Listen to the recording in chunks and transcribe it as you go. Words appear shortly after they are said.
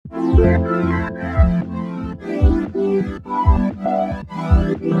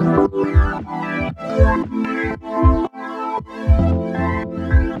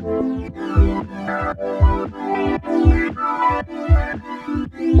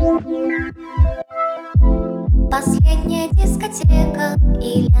Последняя дискотека,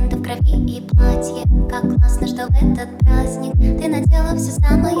 и лента в крови, и платье. Как классно, что в этот праздник ты надела все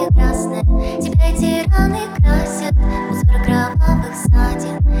самое красное. Тебя эти раны красят, узоры кровавых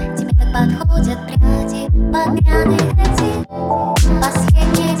ссадин. Тебе так подходят пряди, багряные эти.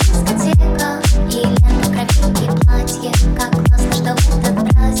 Последняя дискотека, и лента в крови, и платье. Как классно, что в этот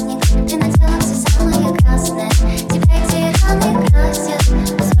праздник ты надела все самое красное. Тебя эти раны красят,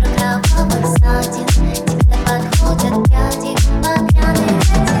 узоры кровавых ссадин. Подходят пряди, багряные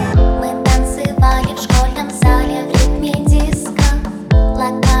эти. Мы танцевали в школьном зале в ритме диска.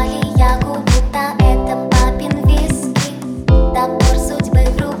 Локали ягу, будто это папин виски. Топор судьбы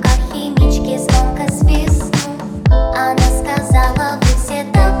в руках химички звонко свистнул. Она сказала: вы все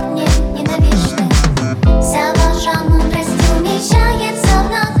так мне ненавистны. Вся ваша мудрость умещается в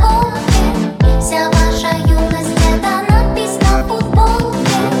наколке. Вся ваша юность — это надпись на футболке.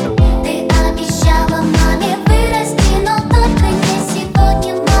 Ты обещала маме вырасти, но только не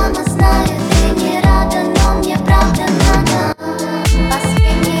сегодня. Мама знает, ты не рада, но мне правда надо.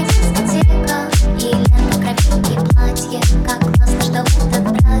 Последняя дискотека, и лента в крови, и платье. Как классно, что в этот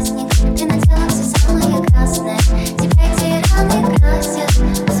праздник ты надела все самое красное. Тебя эти раны красят,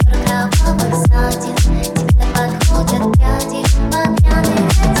 узоры кровавых ссадин. Тебе подходят пряди, багряные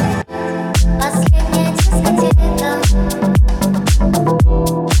эти. Последняя дискотека.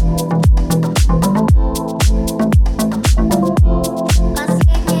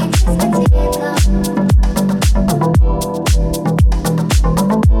 Последняя дискотека.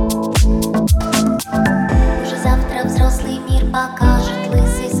 Уже завтра взрослый мир покажет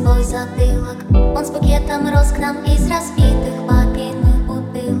лысый свой затылок. Он с букетом роз к нам из разбитых папиных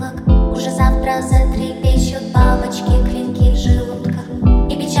бутылок. Уже завтра затрепещут бабочки